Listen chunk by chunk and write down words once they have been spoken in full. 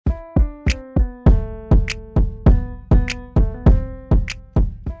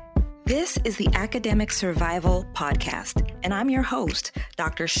This is the Academic Survival Podcast, and I'm your host,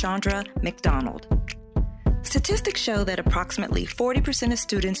 Dr. Chandra McDonald. Statistics show that approximately 40% of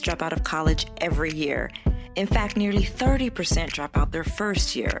students drop out of college every year. In fact, nearly 30% drop out their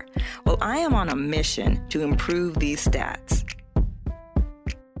first year. Well, I am on a mission to improve these stats.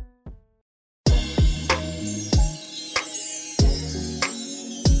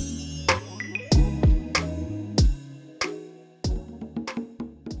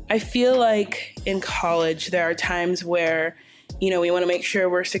 I feel like in college, there are times where, we want to make sure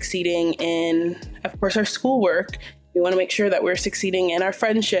we're succeeding in, of course, our schoolwork. We want to make sure that we're succeeding in our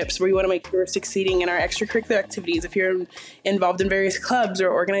friendships. We want to make sure we're succeeding in our extracurricular activities. If you're involved in various clubs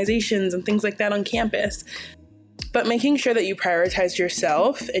or organizations and things like that on campus. But making sure that you prioritize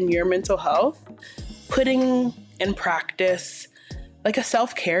yourself and your mental health, putting in practice like a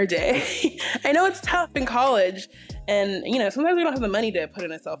self-care day. I know it's tough in college. And, sometimes we don't have the money to put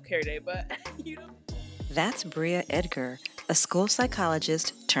in a self-care day, but That's Bria Edgar, a school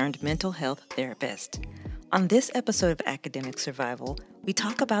psychologist turned mental health therapist. On this episode of Academic Survival, we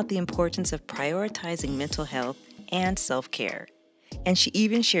talk about the importance of prioritizing mental health and self-care. And she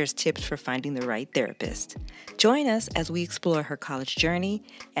even shares tips for finding the right therapist. Join us as we explore her college journey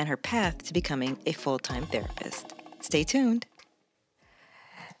and her path to becoming a full-time therapist. Stay tuned.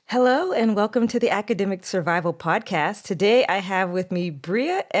 Hello and welcome to the Academic Survival Podcast. Today I have with me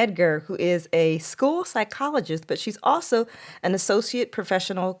Bria Edgar, who is a school psychologist, but she's also an associate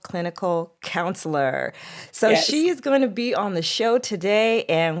professional clinical counselor. So Yes. She is going to be on the show today,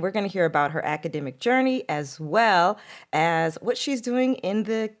 and we're going to hear about her academic journey as well as what she's doing in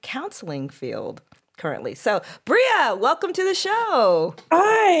the counseling field currently. So Bria, welcome to the show.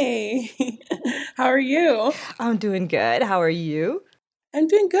 Hi, how are you? I'm doing good. How are you? I'm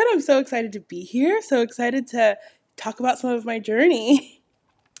doing good. I'm so excited to be here. So excited to talk about some of my journey.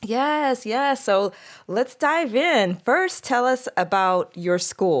 Yes. So let's dive in. First, tell us about your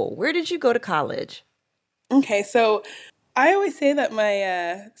school. Where did you go to college? Okay, so I always say that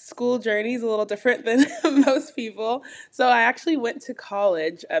my school journey is a little different than most people. So I actually went to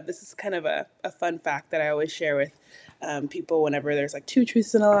college. This is kind of a fun fact that I always share with people whenever there's like two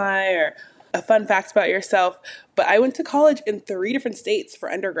truths and a lie or a fun fact about yourself. But I went to college in 3 different states for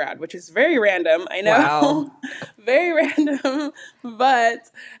undergrad, which is very random. I know. Wow. Very random. But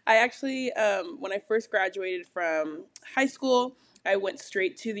I actually, when I first graduated from high school, I went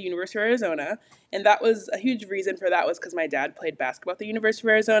straight to the University of Arizona. And that was a huge reason for that was because my dad played basketball at the University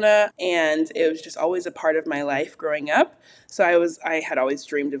of Arizona. And it was just always a part of my life growing up. So I had always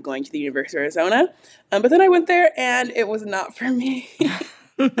dreamed of going to the University of Arizona. But then I went there and it was not for me.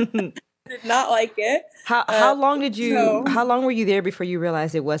 Did not like it. How long were you there before you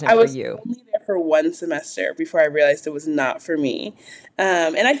realized it wasn't I for was you? only there for 1 semester before I realized it was not for me.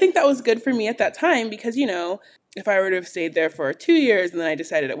 And I think that was good for me at that time because, if I were to have stayed there for 2 years and then I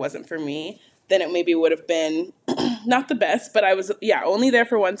decided it wasn't for me, then it maybe would have been not the best. But I was, only there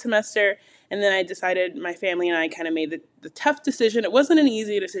for 1 semester. And then I decided, my family and I kind of made the tough decision. It wasn't an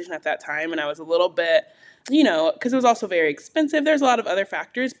easy decision at that time. And I was a little bit, because it was also very expensive. There's a lot of other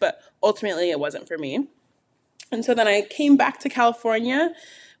factors, but ultimately it wasn't for me. And so then I came back to California,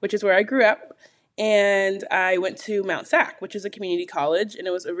 which is where I grew up, and I went to Mount Sac, which is a community college, and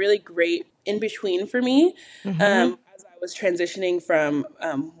it was a really great in-between for me as I was transitioning from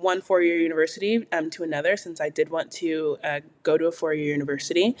one 4-year university to another, since I did want to go to a 4-year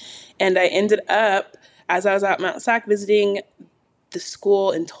university. And I ended up, as I was at Mount Sac, visiting the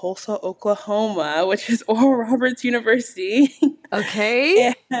school in Tulsa, Oklahoma, which is Oral Roberts University.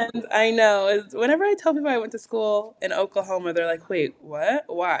 Okay. And I know, whenever I tell people I went to school in Oklahoma, they're like, wait, what?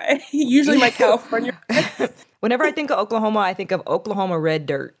 Why? Usually my California friends. Whenever I think of Oklahoma, I think of Oklahoma red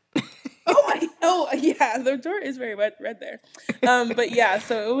dirt. Oh, yeah, the dirt is very red there. But yeah,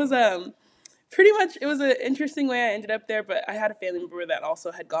 so it was pretty much, it was an interesting way I ended up there, but I had a family member that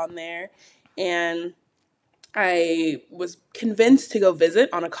also had gone there, and I was convinced to go visit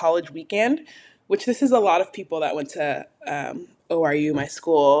on a college weekend, which this is a lot of people that went to ORU, my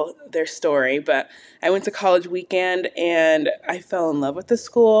school, their story. But I went to college weekend and I fell in love with the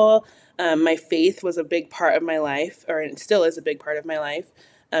school. My faith was a big part of my life, or it still is a big part of my life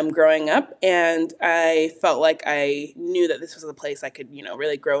growing up. And I felt like I knew that this was a place I could,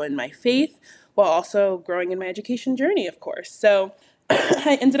 really grow in my faith while also growing in my education journey, of course. So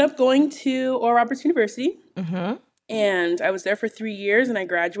I ended up going to Oral Roberts University, and I was there for 3 years, and I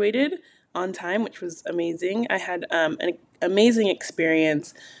graduated on time, which was amazing. I had an amazing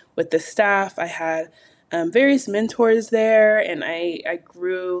experience with the staff. I had various mentors there, and I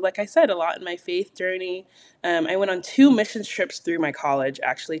grew, like I said, a lot in my faith journey. I went on 2 missions trips through my college,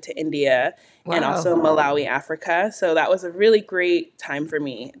 actually, to India and Wow. also Malawi, Africa. So that was a really great time for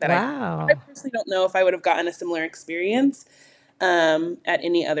me that I Wow. personally don't know if I would have gotten a similar experience at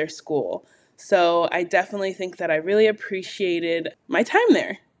any other school. So I definitely think that I really appreciated my time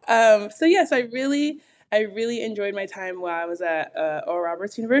there. So yes, I really enjoyed my time while I was at Oral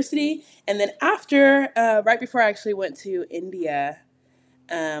Roberts University. And then after, right before I actually went to India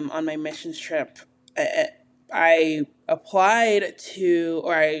on my missions trip, I applied to,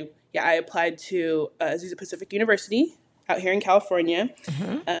 I applied to Azusa Pacific University out here in California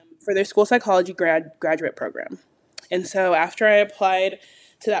for their school psychology graduate program. And so after I applied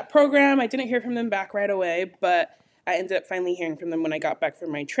to that program, I didn't hear from them back right away, but I ended up finally hearing from them when I got back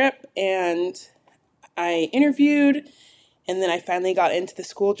from my trip. And I interviewed, and then I finally got into the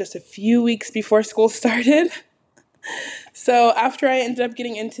school just a few weeks before school started. So after I ended up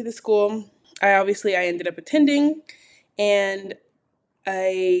getting into the school, I ended up attending, and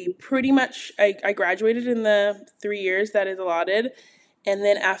I graduated in the 3 years that is allotted. And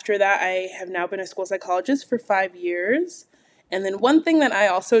then after that, I have now been a school psychologist for 5 years. And then one thing that I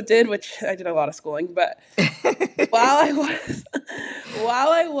also did, which I did a lot of schooling, but while I was while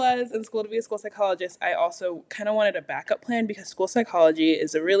I was in school to be a school psychologist, I also kind of wanted a backup plan because school psychology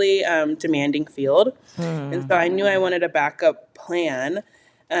is a really demanding field, and so I knew I wanted a backup plan.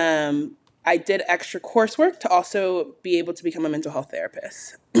 I did extra coursework to also be able to become a mental health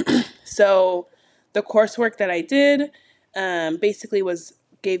therapist. So the coursework that I did basically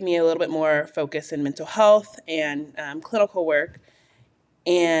gave me a little bit more focus in mental health and clinical work.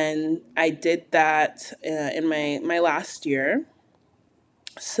 And I did that in my last year.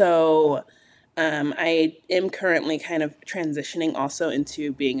 So I am currently kind of transitioning also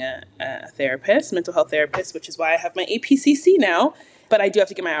into being a therapist, mental health therapist, which is why I have my APCC now. But I do have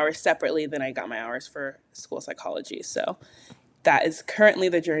to get my hours separately than I got my hours for school psychology. So that is currently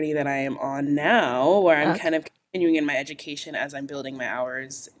the journey that I am on now, where I'm Okay. kind of continuing in my education as I'm building my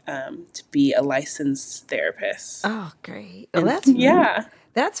hours to be a licensed therapist. Oh, great. Well, And yeah,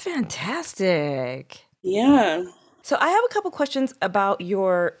 that's fantastic. yeah. So I have a couple questions about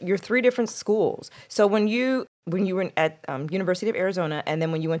your 3 different schools. So when you were at University of Arizona, and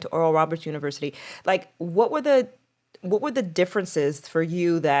then when you went to Oral Roberts University, like what were the differences for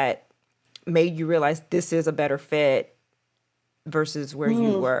you that made you realize this is a better fit versus where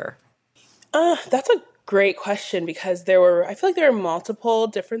you were? That's a great question because I feel like there are multiple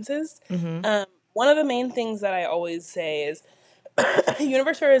differences. One of the main things that I always say is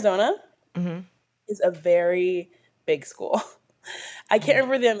University of Arizona is a very big school. I can't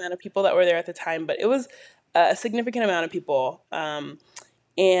remember the amount of people that were there at the time, but it was a significant amount of people.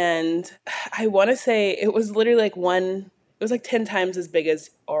 And I want to say it was literally it was like 10 times as big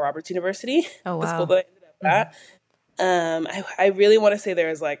as Oral Roberts University, Oh, the school wow. that I ended up at. I really want to say there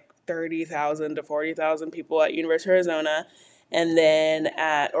was like 30,000 to 40,000 people at University of Arizona. And then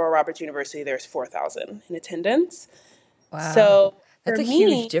at Oral Roberts University, there's 4,000 in attendance. Wow. So That's for a huge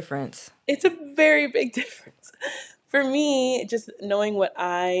me, difference. it's a very big difference. For me, just knowing what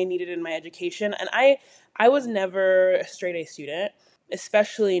I needed in my education, and I was never a straight A student,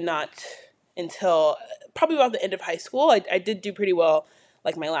 especially not until probably about the end of high school. I did do pretty well,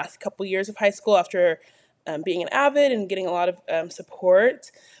 like my last couple years of high school after being an avid and getting a lot of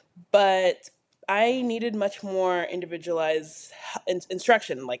support, but I needed much more individualized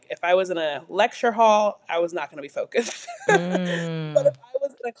instruction. Like if I was in a lecture hall, I was not going to be focused. But if I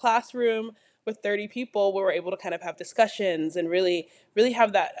was in a classroom with 30 people where we're able to kind of have discussions and really, really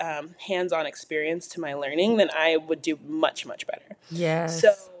have that hands-on experience to my learning, then I would do much, much better. So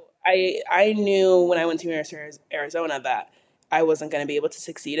Yes. I knew when I went to University of Arizona that I wasn't going to be able to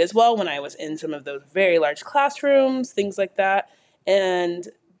succeed as well when I was in some of those very large classrooms, things like that. And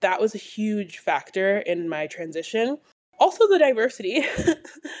that was a huge factor in my transition. Also, the diversity.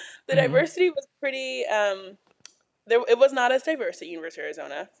 The diversity was pretty it was not as diverse at University of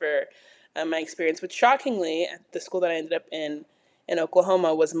Arizona for my experience, which shockingly, at the school that I ended up in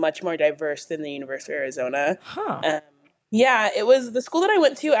Oklahoma was much more diverse than the University of Arizona. Huh. Um, yeah, it was the school that I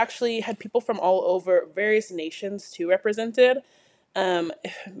went to actually had people from all over various nations too represented. Um,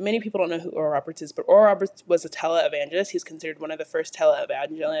 Many people don't know who Oral Roberts is, but Oral Roberts was a televangelist. He's considered one of the first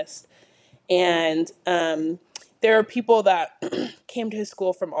televangelists. And there are people that came to his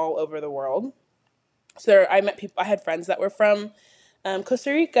school from all over the world. So I met people. I had friends that were from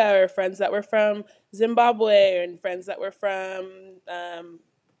Costa Rica, or friends that were from Zimbabwe, and friends that were from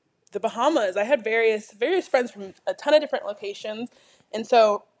the Bahamas. I had various friends from a ton of different locations, and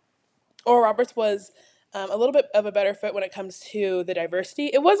so Oral Roberts was a little bit of a better foot when it comes to the diversity.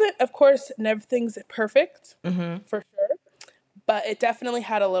 It wasn't, of course, everything's perfect, for sure, but it definitely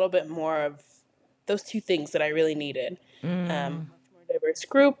had a little bit more of those two things that I really needed. Much more diverse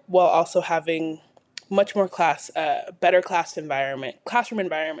group while also having much more better classroom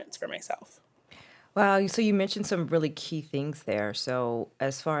environments for myself. Wow. So you mentioned some really key things there. So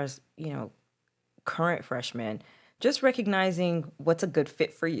as far as, current freshmen, just recognizing what's a good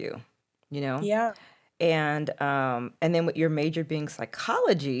fit for you, you know? Yeah. And then with your major being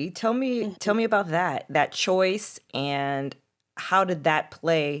psychology, tell me about that choice, and how did that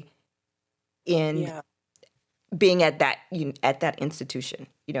play in Yeah. being at that institution,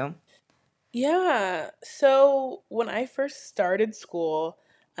 Yeah. So when I first started school,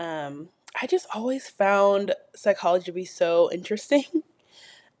 I just always found psychology to be so interesting.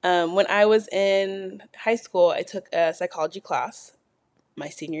 When I was in high school, I took a psychology class my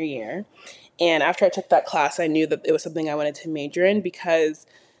senior year. And after I took that class, I knew that it was something I wanted to major in because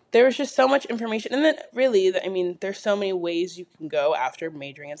there was just so much information. And then really, I mean, there's so many ways you can go after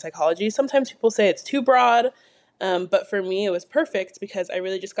majoring in psychology. Sometimes people say it's too broad, but for me, it was perfect because I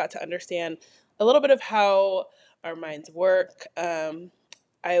really just got to understand a little bit of how our minds work.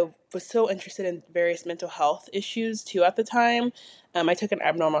 I was so interested in various mental health issues too at the time. I took an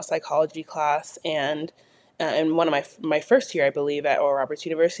abnormal psychology class and in one of my first year, I believe, at Oral Roberts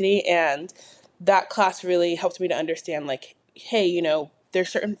University, and that class really helped me to understand, like, hey, there's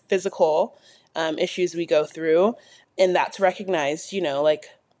certain physical issues we go through, and that's recognized, like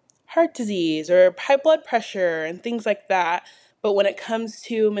heart disease or high blood pressure and things like that. But when it comes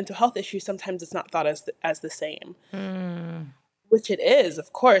to mental health issues, sometimes it's not thought as the same, which it is,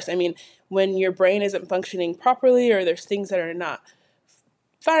 of course. I mean, when your brain isn't functioning properly or there's things that are not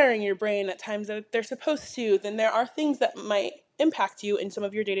firing your brain at times that they're supposed to, then there are things that might impact you in some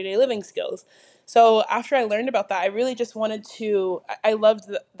of your day-to-day living skills. So after I learned about that, I really just wanted to, I loved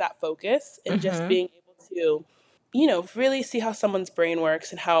that focus and just being able to, really see how someone's brain works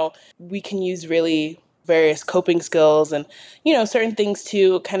and how we can use really various coping skills and, certain things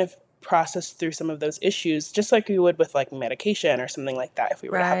to kind of process through some of those issues, just like we would with like medication or something like that if we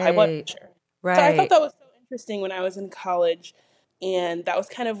were to have high blood Right. pressure. So I thought Right. that was so interesting when I was in college, and that was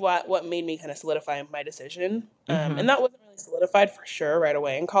kind of what made me kind of solidify my decision. And that wasn't really solidified for sure right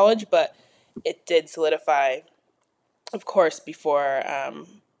away in college, but it did solidify, of course, before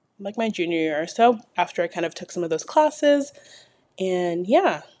like my junior year or so, after I kind of took some of those classes. And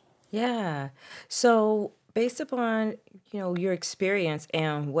yeah. Yeah. So based upon, your experience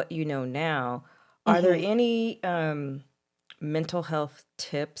and what you know now, are there hmm any mental health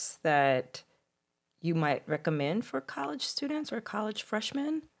tips that you might recommend for college students or college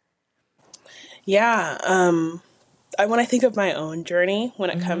freshmen? Yeah. When I think of my own journey when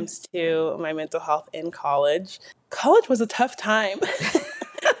it comes to my mental health in college was a tough time.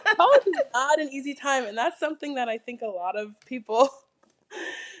 College is not an easy time, and that's something that I think a lot of people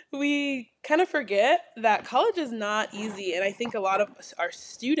we kind of forget that college is not easy. And I think a lot of our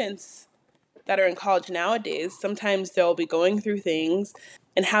students that are in college nowadays, sometimes they'll be going through things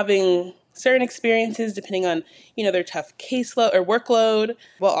and having certain experiences depending on, their tough caseload or workload,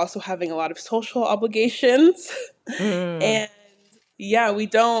 while also having a lot of social obligations. Mm. And yeah,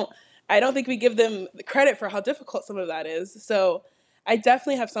 I don't think we give them the credit for how difficult some of that is. So I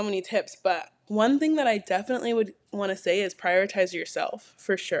definitely have so many tips, but one thing that I definitely would want to say is prioritize yourself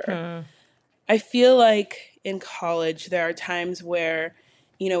for sure. I feel like in college, there are times where,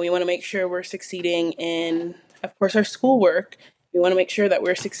 we want to make sure we're succeeding in, of course, our schoolwork. We want to make sure that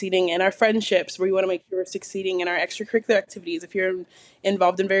we're succeeding in our friendships. We want to make sure we're succeeding in our extracurricular activities. If you're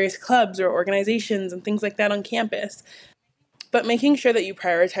involved in various clubs or organizations and things like that on campus, but making sure that you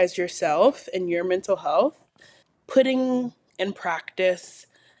prioritize yourself and your mental health, putting in practice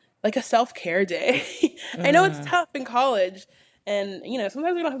like a self-care day. I know it's tough in college, and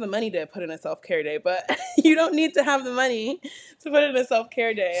sometimes we don't have the money to put in a self-care day, but you don't need to have the money to put in a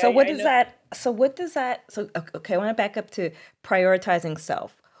self-care So day. what I does know. that so okay, I want to back up to prioritizing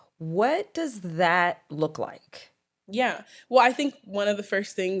self. What does that look like? Yeah. Well, I think one of the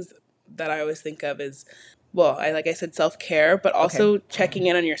first things that I always think of is, well, like I said, self-care, but Okay. also checking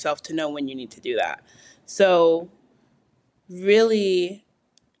in on yourself to know when you need to do that. So really,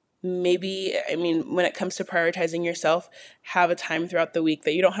 maybe, I mean, when it comes to prioritizing yourself, have a time throughout the week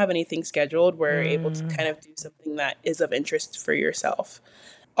that you don't have anything scheduled where you're able to kind of do something that is of interest for yourself.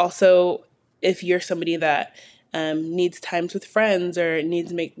 Also, if you're somebody that needs times with friends or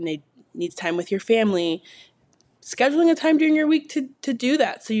needs time with your family, scheduling a time during your week to do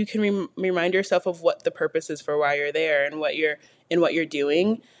that so you can remind yourself of what the purpose is for why you're there and what your in what you're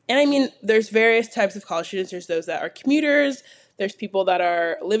doing. And I mean, there's various types of college students. There's those that are commuters. There's people that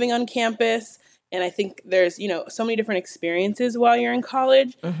are living on campus. And I think there's, so many different experiences while you're in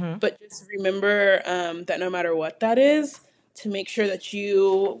college. Mm-hmm. But just remember that no matter what that is, to make sure that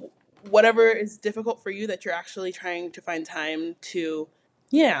whatever is difficult for you, that you're actually trying to find time to,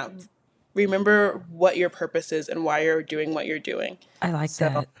 remember what your purpose is and why you're doing what you're doing. I like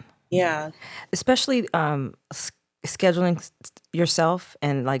that. Yeah. Especially scheduling yourself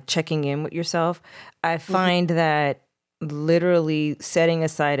and like checking in with yourself. I find that literally setting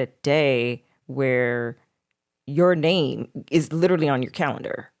aside a day where your name is literally on your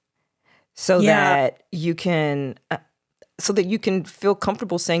calendar so that you can feel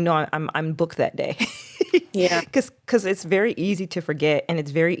comfortable saying, no, I'm booked that day. Yeah. Because it's very easy to forget, and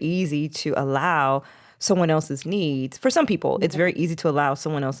it's very easy to allow someone else's needs. For some people, it's very easy to allow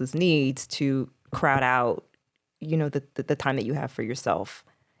someone else's needs to crowd out, the time that you have for yourself.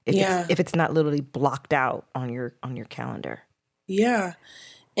 If it's not literally blocked out on your calendar. Yeah.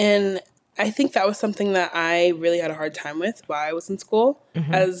 And I think that was something that I really had a hard time with while I was in school.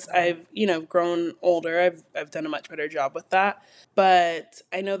 Mm-hmm. As I've, grown older, I've done a much better job with that. But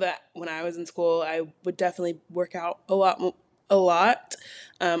I know that when I was in school, I would definitely work out a lot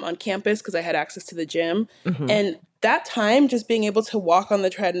on campus because I had access to the gym. Mm-hmm. And that time, just being able to walk on the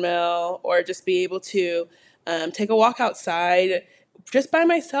treadmill or just be able to take a walk outside just by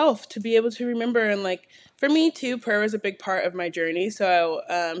myself, to be able to remember. And like, for me too, prayer was a big part of my journey. So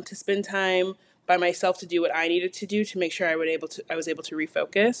to spend time by myself to do what I needed to do to make sure I was able to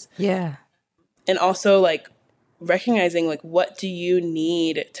refocus. Yeah. And also like recognizing like, what do you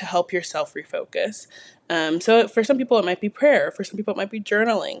need to help yourself refocus? So for some people it might be prayer. For some people it might be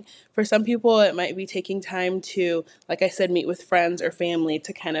journaling. For some people it might be taking time to, like I said, meet with friends or family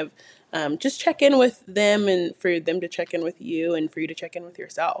to kind of just check in with them, and for them to check in with you, and for you to check in with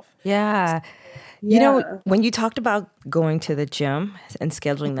yourself. Yeah. When you talked about going to the gym and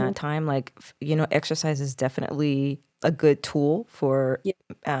scheduling that time, like, exercise is definitely a good tool for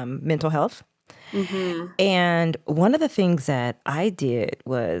mental health. Mm-hmm. And one of the things that I did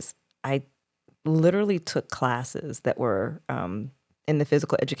was I literally took classes that were in the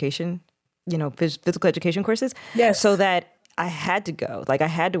physical education, physical education courses. Yes. So that I had to go, like I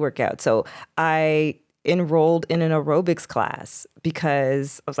had to work out. So I enrolled in an aerobics class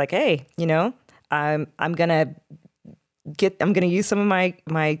because I was like, hey, I'm gonna use some of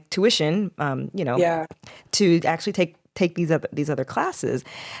my tuition, to actually take these other classes.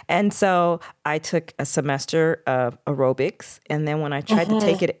 And so I took a semester of aerobics, and then when I tried to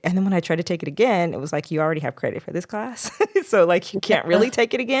take it again, it was like, you already have credit for this class. So like you can't really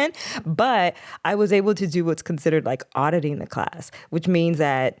take it again. But I was able to do what's considered like auditing the class, which means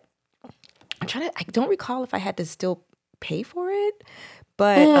that I don't recall if I had to still pay for it,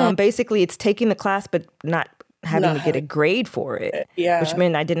 but basically it's taking the class but not having to get a grade for it, which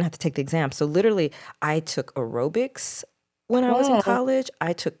meant I didn't have to take the exam. So literally I took aerobics when I was in college.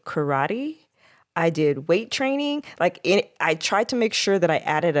 I took karate. I did weight training. I tried to make sure that I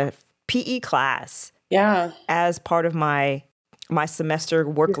added a PE class as part of my semester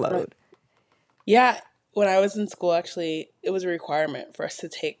workload. Yeah. When I was in school, actually, it was a requirement for us to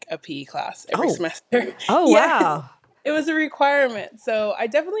take a PE class every semester. Oh, yes, wow. it was a requirement. So I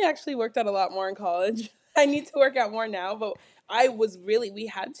definitely actually worked out a lot more in college. I need to work out more now, but we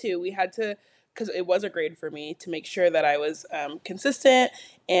had to, because it was a grade for me, to make sure that I was consistent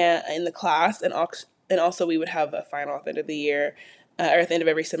and in the class. And also we would have a final at the end of the year, or at the end of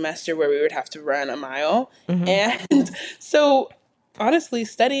every semester, where we would have to run a mile. Mm-hmm. And so honestly,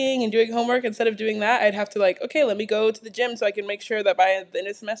 studying and doing homework, instead of doing that, I'd have to let me go to the gym so I can make sure that by the end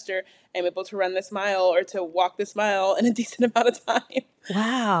of the semester, I'm able to run this mile or to walk this mile in a decent amount of time.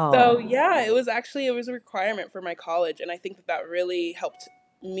 Wow. So yeah, it was a requirement for my college. And I think that really helped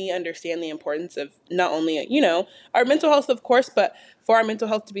me understand the importance of not only, our mental health, of course, but for our mental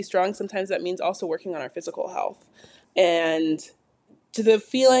health to be strong, sometimes that means also working on our physical health. And to the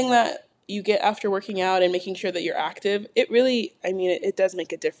feeling that you get after working out and making sure that you're active, it really, it does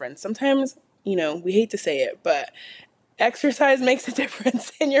make a difference. Sometimes, we hate to say it, but exercise makes a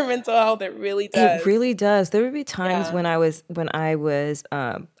difference in your mental health. It really does. It really does. There would be times when I was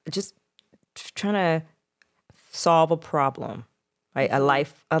just trying to solve a problem, right?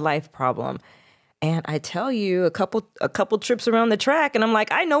 Mm-hmm. a life problem. And I tell you, a couple trips around the track, and I'm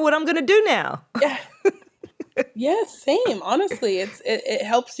like, I know what I'm gonna do now. Yeah. Yeah, same. Honestly, it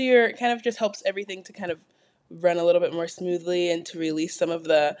helps just helps everything to kind of run a little bit more smoothly, and to release some of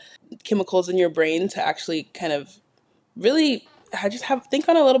the chemicals in your brain to actually kind of really think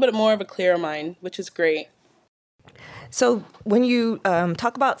on a little bit more of a clearer mind, which is great. So when you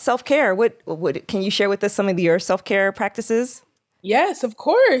talk about self-care, what can you share with us some of your self-care practices? Yes, of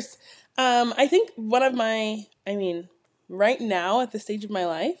course. I think right now at the stage of my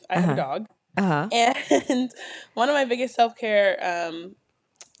life, I have a dog. And one of my biggest self-care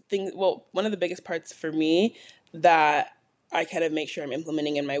one of the biggest parts for me that I kind of make sure I'm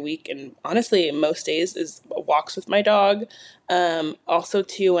implementing in my week, and honestly, most days, is walks with my dog. Also,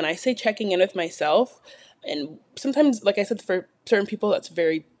 too, when I say checking in with myself, and sometimes, like I said, for certain people,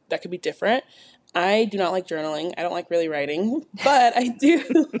 that could be different. I do not like journaling. I don't like really writing, but I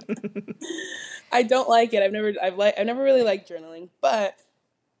do. I don't like it. I've never really liked journaling, but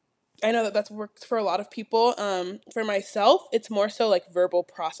I know that that's worked for a lot of people. For myself, it's more so like verbal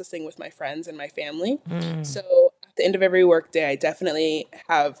processing with my friends and my family. So at the end of every work day, I definitely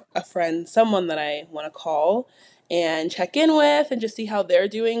have a friend, someone that I want to call and check in with and just see how they're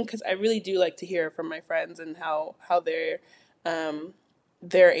doing, because I really do like to hear from my friends and how they're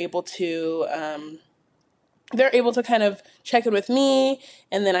able to kind of check in with me,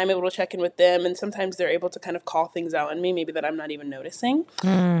 and then I'm able to check in with them, and sometimes they're able to kind of call things out in me maybe that I'm not even noticing.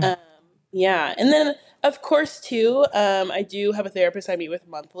 Yeah. And then, of course, too, I do have a therapist I meet with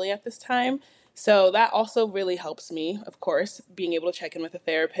monthly at this time. So that also really helps me, of course, being able to check in with a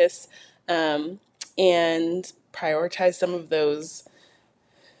therapist and prioritize some of those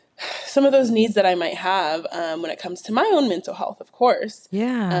needs that I might have when it comes to my own mental health, of course.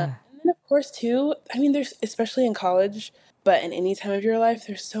 Yeah. And then, of course, too, there's, especially in college, but in any time of your life,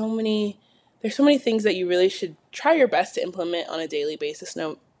 there's so many things that you really should try your best to implement on a daily basis,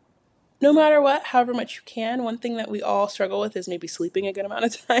 no matter what, however much you can. One thing that we all struggle with is maybe sleeping a good amount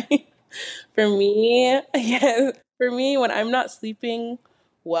of time. For me, yeah, when I'm not sleeping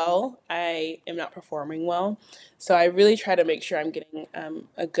well, I am not performing well. So I really try to make sure I'm getting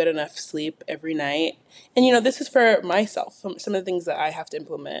a good enough sleep every night. And, this is for myself, some of the things that I have to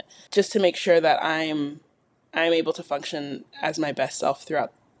implement just to make sure that I'm able to function as my best self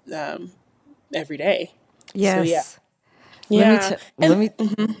throughout every day. So, yeah. Yes. Yeah.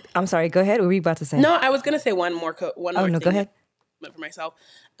 I'm sorry, go ahead. What were you about to say? No, I was going to say one more Oh, no, thing go ahead. for myself.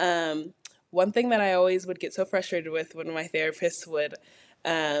 One thing that I always would get so frustrated with when my therapist would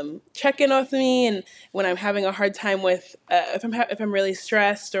check in with me, and when I'm having a hard time with, if I'm really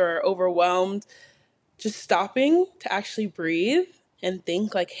stressed or overwhelmed, just stopping to actually breathe and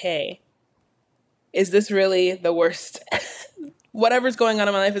think like, hey, is this really the worst? Whatever's going on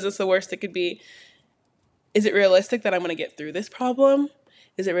in my life, is this the worst it could be? Is it realistic that I'm going to get through this problem?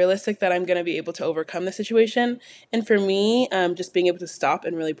 Is it realistic that I'm going to be able to overcome the situation? And for me, just being able to stop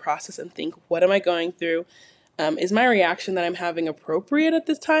and really process and think, what am I going through? Is my reaction that I'm having appropriate at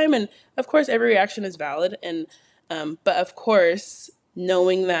this time? And of course, every reaction is valid. And but of course,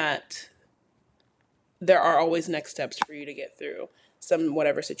 knowing that there are always next steps for you to get through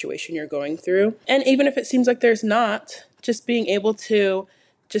whatever situation you're going through. And even if it seems like there's not, just being able to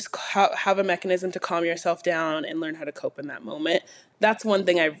just have a mechanism to calm yourself down and learn how to cope in that moment. That's one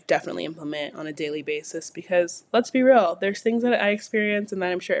thing I definitely implement on a daily basis, because let's be real, there's things that I experience and that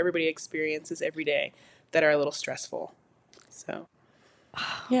I'm sure everybody experiences every day that are a little stressful. So,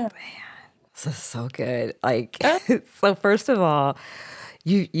 yeah. Man, this is so good. So first of all,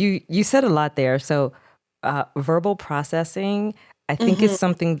 you said a lot there. So verbal processing, I think is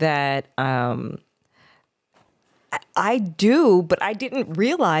something that I do, but I didn't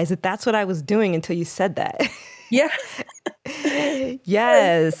realize that that's what I was doing until you said that. Yeah.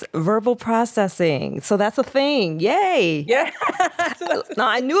 Yes, verbal processing. So that's a thing. Yay. Yeah. Now,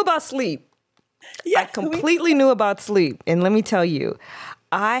 I knew about sleep. Yeah, I completely knew about sleep. And let me tell you,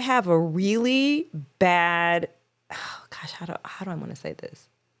 I have a really bad, oh gosh, how do I want to say this?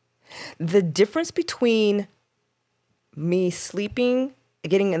 The difference between me sleeping,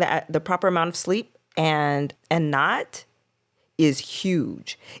 getting the proper amount of sleep and not is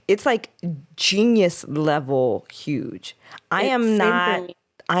huge. It's like genius level huge. I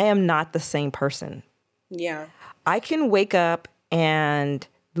am not the same person. Yeah. I can wake up and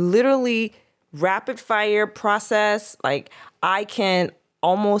literally rapid fire process. Like I can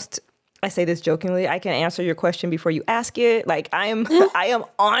almost, I say this jokingly, I can answer your question before you ask it. Like I am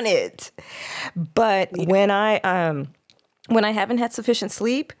on it. But when I haven't had sufficient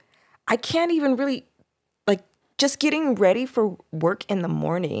sleep, I can't even really, like, just getting ready for work in the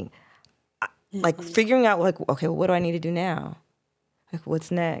morning, like figuring out like, okay, what do I need to do now? Like, what's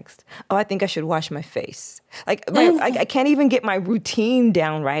next? Oh, I think I should wash my face. Like, I can't even get my routine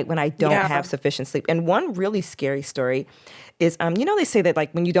down right when I don't have sufficient sleep. And one really scary story is, they say that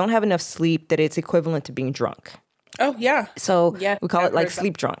like when you don't have enough sleep, that it's equivalent to being drunk. Oh, yeah. So Yeah, we call I've it like heard that.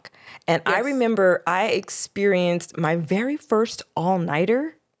 sleep drunk. And I Yes. remember I experienced my very first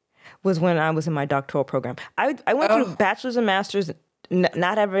all-nighter was when I was in my doctoral program. I went through Oh, bachelor's and master's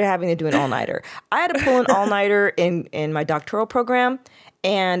not ever having to do an all-nighter. I had to pull an all-nighter in my doctoral program,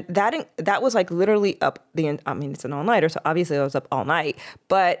 and that was like literally up I mean, it's an all-nighter, so obviously I was up all night.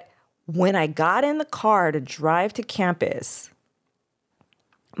 But when I got in the car to drive to campus,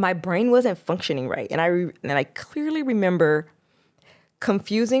 my brain wasn't functioning right. And I clearly remember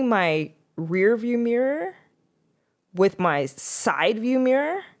confusing my rear view mirror with my side view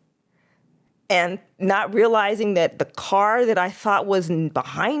mirror and not realizing that the car that I thought was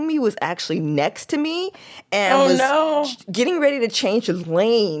behind me was actually next to me and oh was no. getting ready to change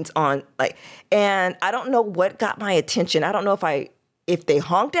lanes and I don't know what got my attention. I don't know if they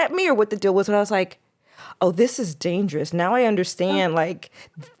honked at me or what the deal was, but I was like, oh, this is dangerous. Now I understand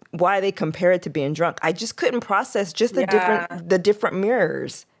why they compare it to being drunk. I just couldn't process just the different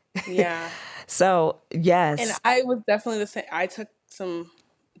mirrors. Yeah. So, yes. And I was definitely the same. I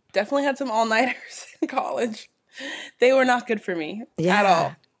definitely had some all-nighters in college. They were not good for me at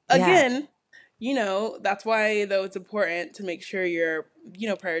all. Again, that's why, though, it's important to make sure you're,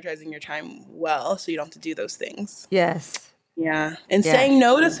 prioritizing your time well so you don't have to do those things. Yes. Yeah. And saying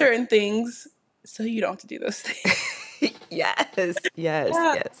no to certain things so you don't have to do those things.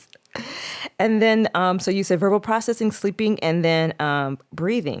 Yes. And then, so you said verbal processing, sleeping, and then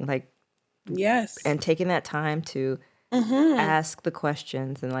breathing, like, yes. and taking that time to ask the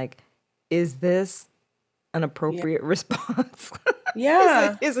questions and like, is this an appropriate response?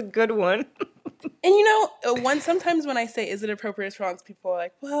 Yeah. is a good one. And sometimes when I say, is it appropriate response, people are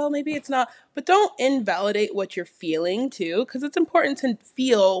like, well, maybe it's not. But don't invalidate what you're feeling, too, because it's important to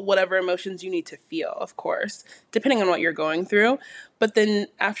feel whatever emotions you need to feel, of course, depending on what you're going through. But then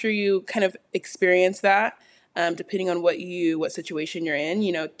after you kind of experience that, depending on what situation you're in,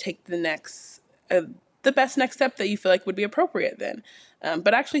 take the best next step that you feel like would be appropriate then.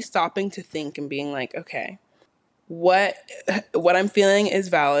 But actually stopping to think and being like, okay, what I'm feeling is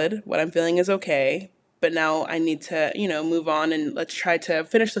valid, what I'm feeling is okay, but now I need to, move on and let's try to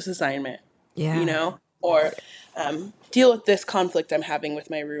finish this assignment, or deal with this conflict I'm having with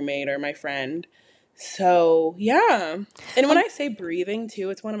my roommate or my friend. So, yeah. And when I say breathing, too,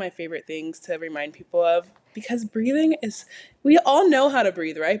 it's one of my favorite things to remind people of, because breathing we all know how to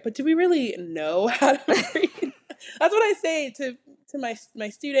breathe, right? But do we really know how to breathe? That's what I say to my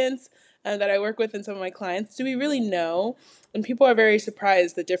students that I work with and some of my clients. Do we really know? And people are very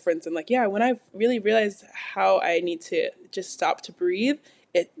surprised the difference. And when I really realized how I need to just stop to breathe,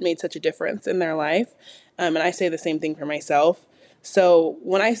 it made such a difference in their life. And I say the same thing for myself. So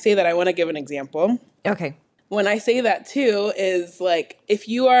when I say that, I want to give an example. Okay. When I say that too is like, if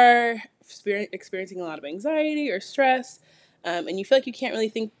you are experiencing a lot of anxiety or stress, and you feel like you can't really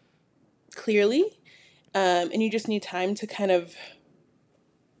think clearly, and you just need time to kind of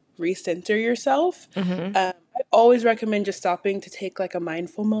recenter yourself. I always recommend just stopping to take like a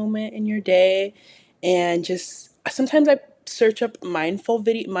mindful moment in your day, and just sometimes I search up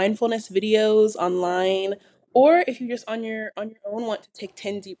mindfulness videos online, or if you just on your own want to take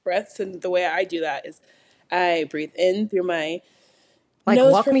 10 deep breaths. And the way I do that is I breathe in through my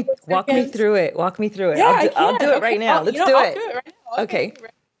nose walk for me 4 walk me seconds. through it. Walk me through it. Yeah, I can. I'll do it right now. Let's do I'll it. do it right now. Okay.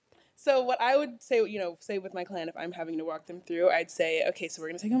 So what I would say, say with my client, if I'm having to walk them through, I'd say, okay, so we're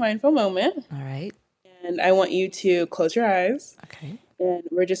going to take a mindful moment. All right. And I want you to close your eyes. Okay. And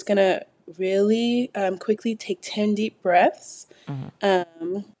we're just going to really quickly take 10 deep breaths,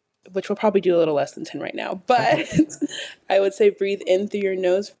 which we'll probably do a little less than 10 right now. But I would say breathe in through your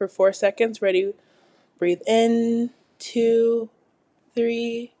nose for 4 seconds. Ready? Breathe in, 2,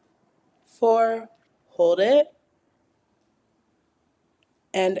 3, 4. Hold it.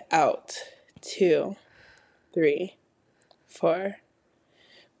 And out. 2, 3, 4.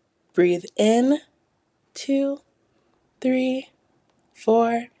 Breathe in. 2, 3,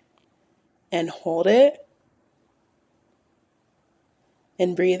 4. And hold it.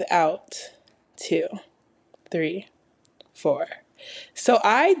 And breathe out. 2, 3, 4. So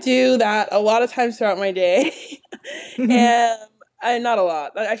I do that a lot of times throughout my day. And not a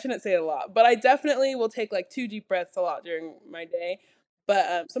lot. I shouldn't say a lot, but I definitely will take like 2 deep breaths a lot during my day.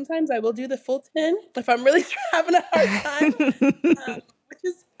 But sometimes I will do the full 10 if I'm really having a hard time, which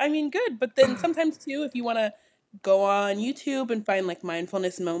is, good. But then sometimes too, if you want to go on YouTube and find like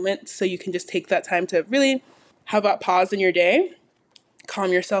mindfulness moments, so you can just take that time to really have that pause in your day,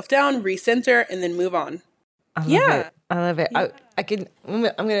 calm yourself down, recenter, and then move on. I love it. Yeah.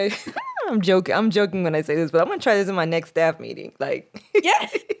 I'm joking when I say this, but I'm going to try this in my next staff meeting. Like, yeah,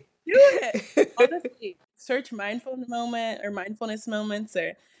 do it. Honestly, search mindfulness moments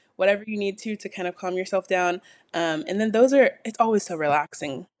or whatever you need to kind of calm yourself down. And then it's always so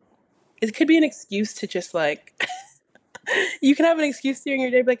relaxing. It could be an excuse to just like, you can have an excuse during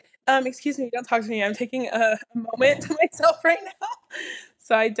your day, like, excuse me, don't talk to me. I'm taking a moment to myself right now.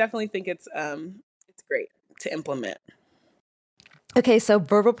 So I definitely think it's great to implement. Okay, so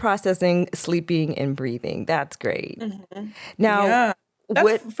verbal processing, sleeping, and breathing. That's great. Mm-hmm. Now, yeah,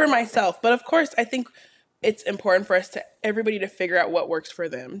 that's for myself. But of course, I think it's important for everybody to figure out what works for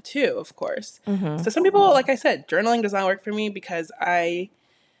them too, of course. So some people, like I said, journaling does not work for me because I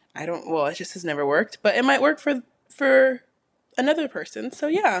don't, well, it just has never worked, but it might work for another person. So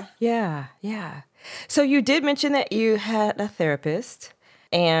yeah. Yeah. So you did mention that you had a therapist.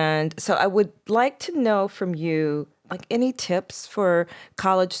 And so I would like to know from you, like, any tips for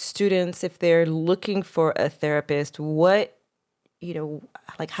college students if they're looking for a therapist. What,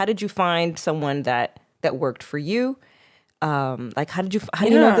 like, how did you find someone that worked for you? Like, how do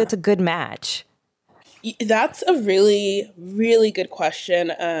you know that's a good match? That's a really, really good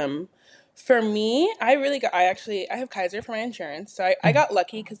question. For me, I have Kaiser for my insurance. So I got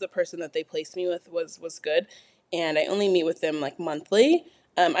lucky because the person that they placed me with was good. And I only meet with them like monthly.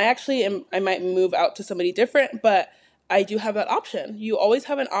 I might move out to somebody different, but I do have that option. You always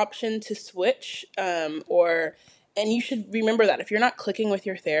have an option to switch, and you should remember that if you're not clicking with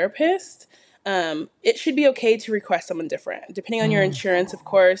your therapist, it should be okay to request someone different. Depending on your insurance, of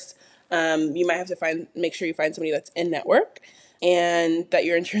course, you might have to make sure you find somebody that's in network and that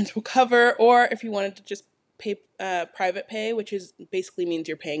your insurance will cover, or if you wanted to just pay private pay, which basically means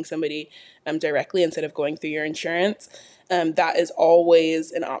you're paying somebody directly instead of going through your insurance. That is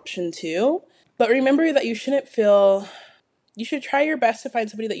always an option too. But remember that you should try your best to find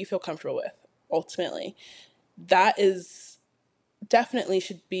somebody that you feel comfortable with, ultimately. That is definitely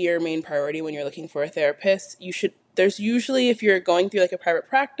should be your main priority when you're looking for a therapist. There's usually, if you're going through like a private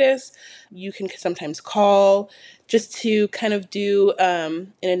practice, you can sometimes call just to kind of do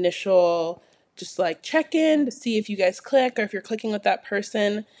an initial just like check-in to see if you guys click or if you're clicking with that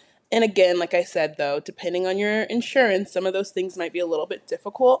person. And again, like I said, though, depending on your insurance, some of those things might be a little bit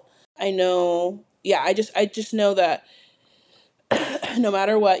difficult. I know, yeah, I just know that no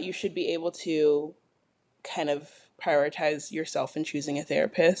matter what, you should be able to kind of prioritize yourself in choosing a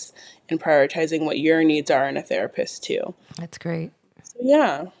therapist and prioritizing what your needs are in a therapist too. That's great. So,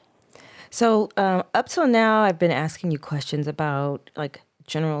 yeah. So up till now, I've been asking you questions about like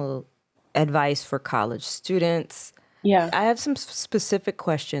general advice for college students. Yeah. I have some specific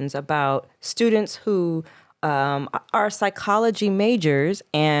questions about students who are psychology majors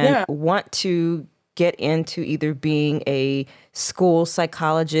and want to get into either being a school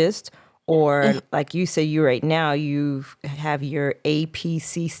psychologist or, like you say, right now you have your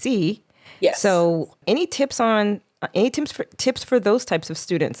APCC. Yes. So any tips for those types of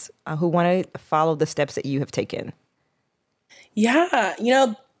students who want to follow the steps that you have taken? Yeah.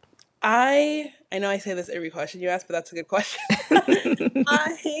 I know I say this every question you ask, but that's a good question.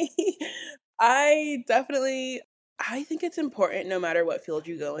 I think it's important, no matter what field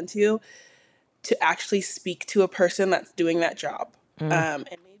you go into, to actually speak to a person that's doing that job. And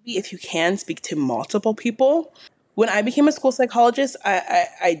maybe if you can, speak to multiple people. When I became a school psychologist,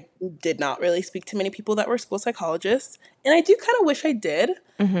 I did not really speak to many people that were school psychologists. And I do kind of wish I did.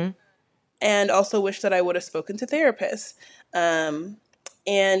 Mm-hmm. And also wish that I would have spoken to therapists.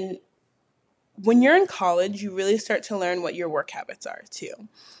 And when you're in college, you really start to learn what your work habits are too.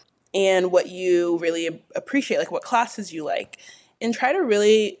 And what you really appreciate, like what classes you like. And try to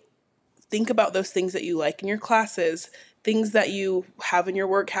really think about those things that you like in your classes, things that you have in your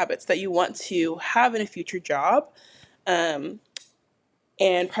work habits that you want to have in a future job, and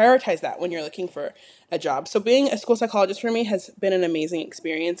prioritize that when you're looking for a job. So being a school psychologist for me has been an amazing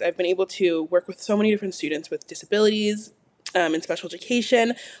experience. I've been able to work with so many different students with disabilities, in special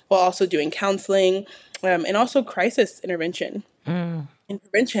education, while also doing counseling, and also crisis intervention.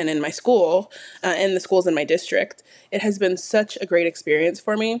 Intervention in my school, and the schools in my district. It has been such a great experience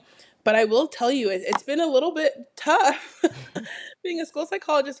for me. But I will tell you, it's been a little bit tough. Being a school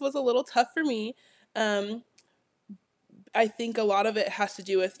psychologist was a little tough for me. I think a lot of it has to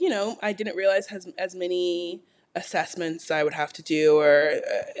do with, I didn't realize as many assessments I would have to do, or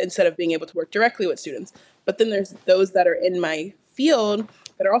instead of being able to work directly with students. But then there's those that are in my field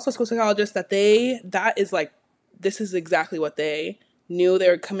that are also school psychologists that is like, this is exactly what they knew they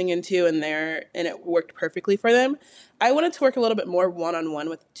were coming into, and it worked perfectly for them. I wanted to work a little bit more one-on-one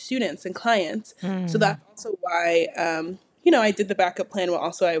with students and clients. So that's also why, I did the backup plan while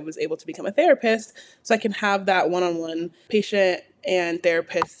also I was able to become a therapist, so I can have that one-on-one patient and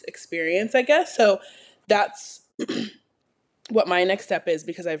therapist experience, I guess. So that's what my next step is,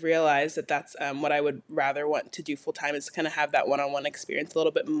 because I've realized that that's what I would rather want to do full time, is kind of have that one-on-one experience a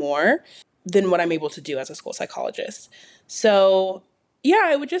little bit more than what I'm able to do as a school psychologist. So yeah,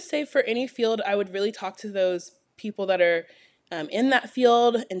 I would just say for any field, I would really talk to those people that are in that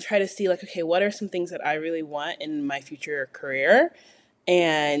field and try to see like, okay, what are some things that I really want in my future career,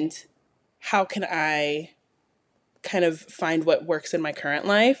 and how can I kind of find what works in my current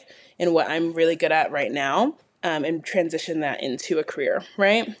life and what I'm really good at right now, and transition that into a career,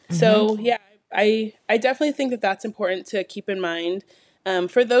 right? Mm-hmm. So yeah, I definitely think that that's important to keep in mind.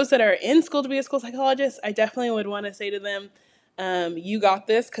 For those that are in school to be a school psychologist, I definitely would want to say to them, you got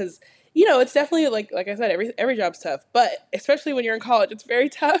this, because it's definitely like I said, every job's tough, but especially when you're in college, it's very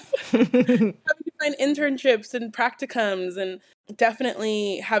tough. Having to find internships and practicums, and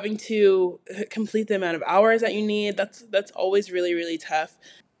definitely having to complete the amount of hours that you need. That's always really, really tough,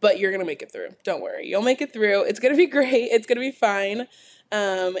 but you're gonna make it through. Don't worry, you'll make it through. It's gonna be great. It's gonna be fine.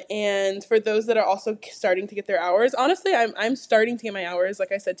 And for those that are also starting to get their hours, honestly, I'm starting to get my hours,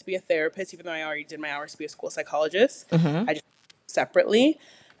 like I said, to be a therapist, even though I already did my hours to be a school psychologist. Mm-hmm. I just separately.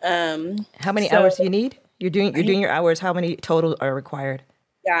 How many hours do you need? You're doing your hours. How many total are required?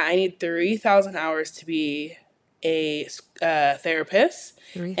 Yeah, I need 3,000 hours to be a therapist.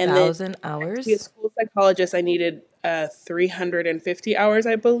 3,000 hours? To be a school psychologist, I needed 350 hours,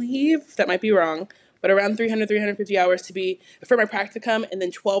 I believe. That might be wrong, but around 350 hours to be for my practicum, and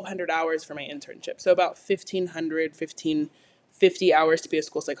then 1,200 hours for my internship. So about 1,550 hours to be a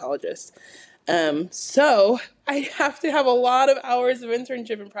school psychologist. So I have to have a lot of hours of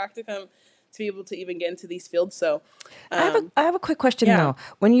internship and practicum to be able to even get into these fields. So I have a quick question though.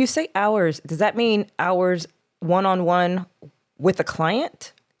 When you say hours, does that mean hours one-on-one with a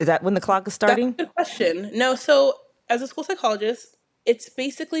client? Is that when the clock is starting? That's a good question. No, so as a school psychologist, it's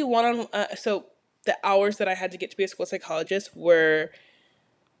basically so the hours that I had to get to be a school psychologist were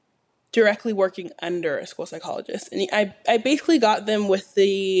directly working under a school psychologist. And I basically got them with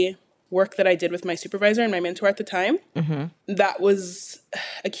the work that I did with my supervisor and my mentor at the time. Mm-hmm. That was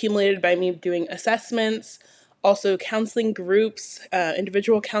accumulated by me doing assessments, also counseling groups,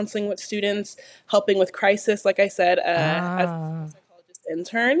 individual counseling with students, helping with crisis, like I said, as a psychologist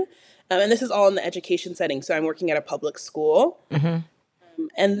intern. And this is all in the education setting. So I'm working at a public school. Mm-hmm.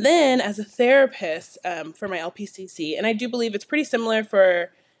 And then as a therapist for my LPCC, and I do believe it's pretty similar for,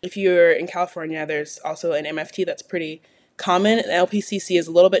 if you're in California, there's also an MFT that's pretty common. LPCC is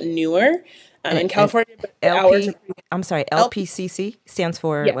a little bit newer in California. But LPCC stands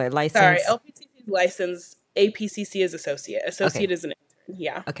for what, license? Sorry, LPCC is license. APCC is associate. Associate is an intern.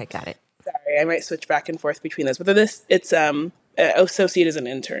 Yeah. Okay, got it. Sorry, I might switch back and forth between those. But it's associate is an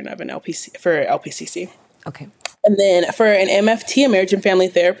intern of an LPCC. Okay. And then for an MFT, a marriage and family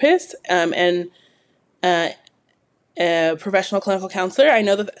therapist, and a professional clinical counselor, I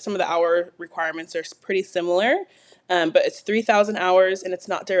know that some of the hour requirements are pretty similar. But it's 3,000 hours, and it's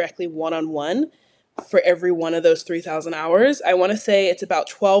not directly one-on-one for every one of those 3,000 hours. I want to say it's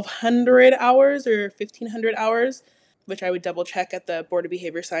about 1,200 hours or 1,500 hours, which I would double check at the Board of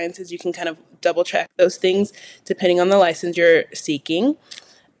Behavior Sciences. You can kind of double check those things depending on the license you're seeking.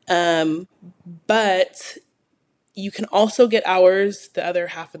 But you can also get hours, the other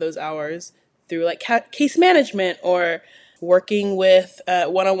half of those hours, through like case management or working with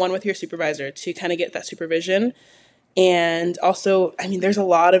one-on-one with your supervisor to kind of get that supervision. And also, I mean, there's a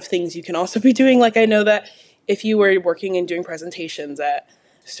lot of things you can also be doing. Like, I know that if you were working and doing presentations at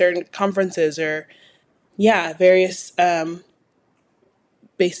certain conferences or, various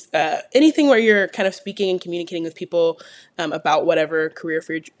anything where you're kind of speaking and communicating with people about whatever career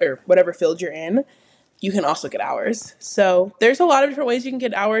field or whatever field you're in, you can also get hours. So there's a lot of different ways you can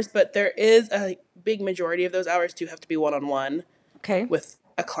get hours, but there is a big majority of those hours do have to be one-on-one with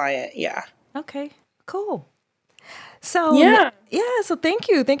a client. Yeah. Okay, cool. So, so thank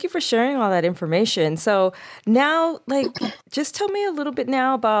you. Thank you for sharing all that information. So now, just tell me a little bit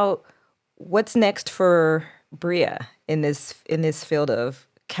now about what's next for Bria in this field of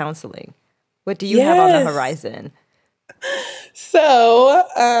counseling. What do you have on the horizon? So,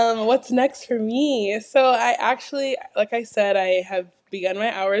 what's next for me? So I actually, like I said, I have begun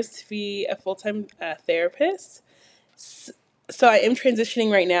my hours to be a full-time therapist. So I am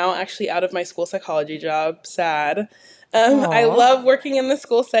transitioning right now, actually, out of my school psychology job. Sad. I love working in the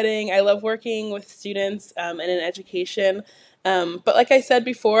school setting. I love working with students and in education. But like I said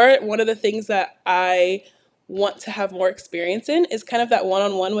before, one of the things that I want to have more experience in is kind of that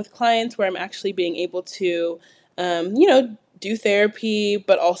one-on-one with clients where I'm actually being able to, do therapy,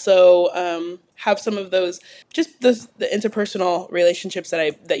 but also have some of those, just the interpersonal relationships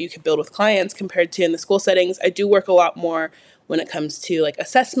that you could build with clients compared to in the school settings. I do work a lot more when it comes to like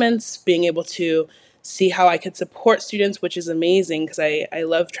assessments, being able to see how I could support students, which is amazing because I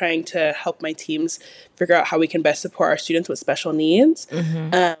love trying to help my teams figure out how we can best support our students with special needs.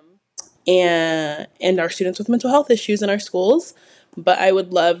 And our students with mental health issues in our schools. But I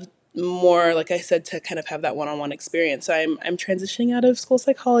would love more, like I said, to kind of have that one-on-one experience. So I'm transitioning out of school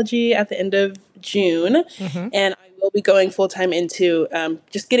psychology at the end of June, and I will be going full-time into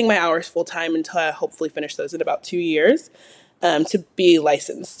just getting my hours full-time until I hopefully finish those in about 2 years to be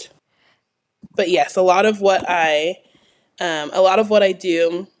licensed. But yes, a lot of what I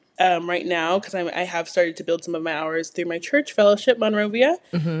do right now, because I have started to build some of my hours through my church fellowship, Monrovia.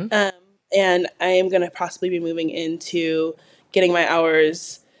 And I am going to possibly be moving into getting my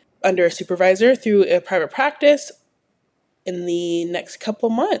hours under a supervisor through a private practice in the next couple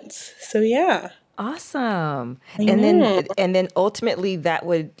months. So yeah. Awesome. I And know. then ultimately that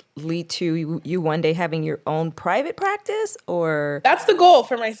would lead to you one day having your own private practice, or That's the goal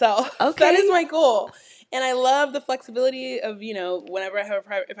for myself. Okay. That is my goal. And I love the flexibility of, whenever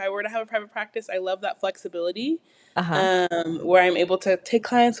if I were to have a private practice, I love that flexibility. Where I'm able to take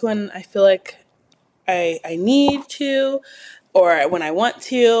clients when I feel like I need to, or when I want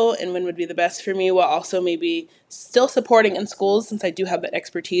to, and when would be the best for me, while also maybe still supporting in schools since I do have that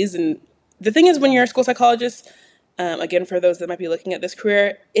expertise. And the thing is, when you're a school psychologist, again, for those that might be looking at this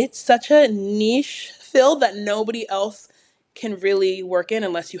career, it's such a niche field that nobody else can really work in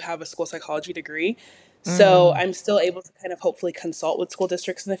unless you have a school psychology degree. So I'm still able to kind of hopefully consult with school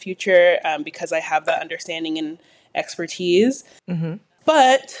districts in the future because I have that understanding and expertise.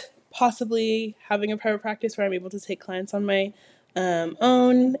 But possibly having a private practice where I'm able to take clients on my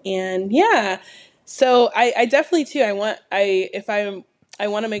own. And yeah, so I definitely too, I want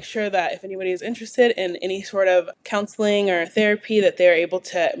to make sure that if anybody is interested in any sort of counseling or therapy, that they're able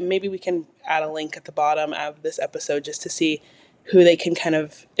to, maybe we can add a link at the bottom of this episode just to see who they can kind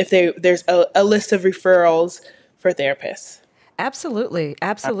of, if there's a list of referrals for therapists. Absolutely.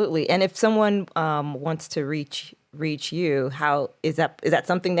 And if someone wants to reach you, how is that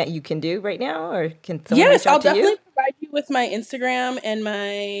something that you can do right now, or can someone Yes, reach out I'll to you? definitely provide you with my Instagram and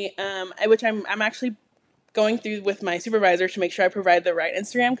my which I'm actually going through with my supervisor to make sure I provide the right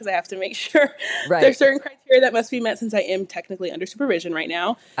Instagram, because I have to make sure there's certain criteria that must be met since I am technically under supervision right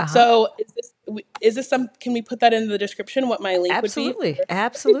now. So is this can we put that in the description, what my link would be?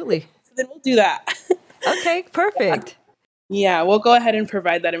 Absolutely. So then we'll do that. Okay, perfect. Yeah, we'll go ahead and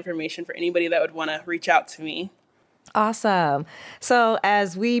provide that information for anybody that would want to reach out to me. Awesome. So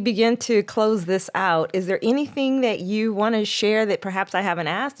as we begin to close this out, is there anything that you want to share that perhaps I haven't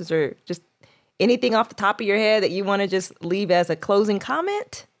asked? Is there just anything off the top of your head that you want to just leave as a closing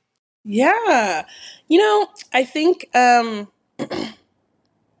comment? Yeah. I think, because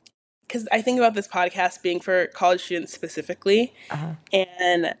I think about this podcast being for college students specifically,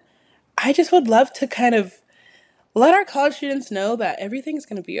 and I just would love to kind of let our college students know that everything's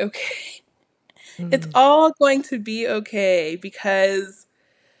going to be okay. It's all going to be okay because,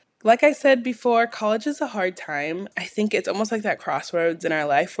 like I said before, college is a hard time. I think it's almost like that crossroads in our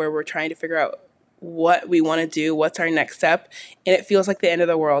life where we're trying to figure out what we want to do, what's our next step. And it feels like the end of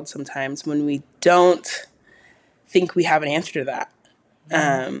the world sometimes when we don't think we have an answer to that.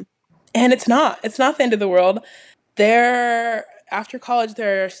 And it's not the end of the world. After college,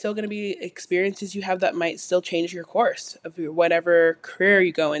 there are still going to be experiences you have that might still change your course of whatever career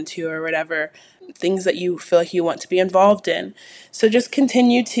you go into or whatever things that you feel like you want to be involved in. So just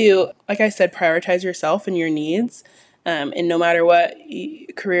continue to, like I said, prioritize yourself and your needs. And no matter what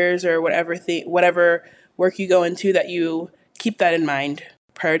careers or whatever work you go into, that you keep that in mind.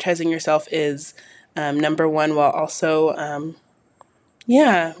 Prioritizing yourself is number one, while also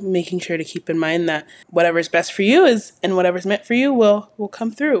making sure to keep in mind that whatever's best for you and whatever's meant for you will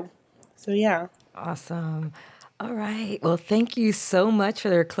come through. So yeah. Awesome. All right. Well, thank you so much for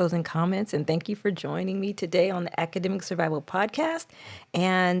their closing comments, and thank you for joining me today on the Academic Survival Podcast.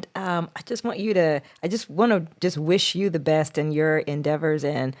 And I just want to wish you the best in your endeavors,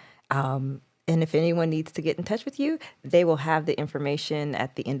 and if anyone needs to get in touch with you, they will have the information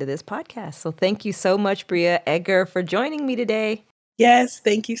at the end of this podcast. So thank you so much, Bria Edgar, for joining me today. Yes,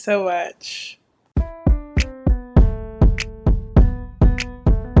 thank you so much.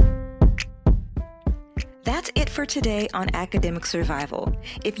 That's it for today on academic survival.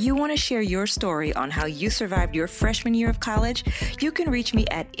 If you want to share your story on how you survived your freshman year of college, you can reach me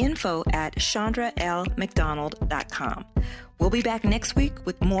at info@chandralmcdonald.com. We'll be back next week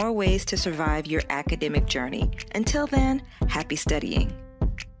with more ways to survive your academic journey. Until then, happy studying.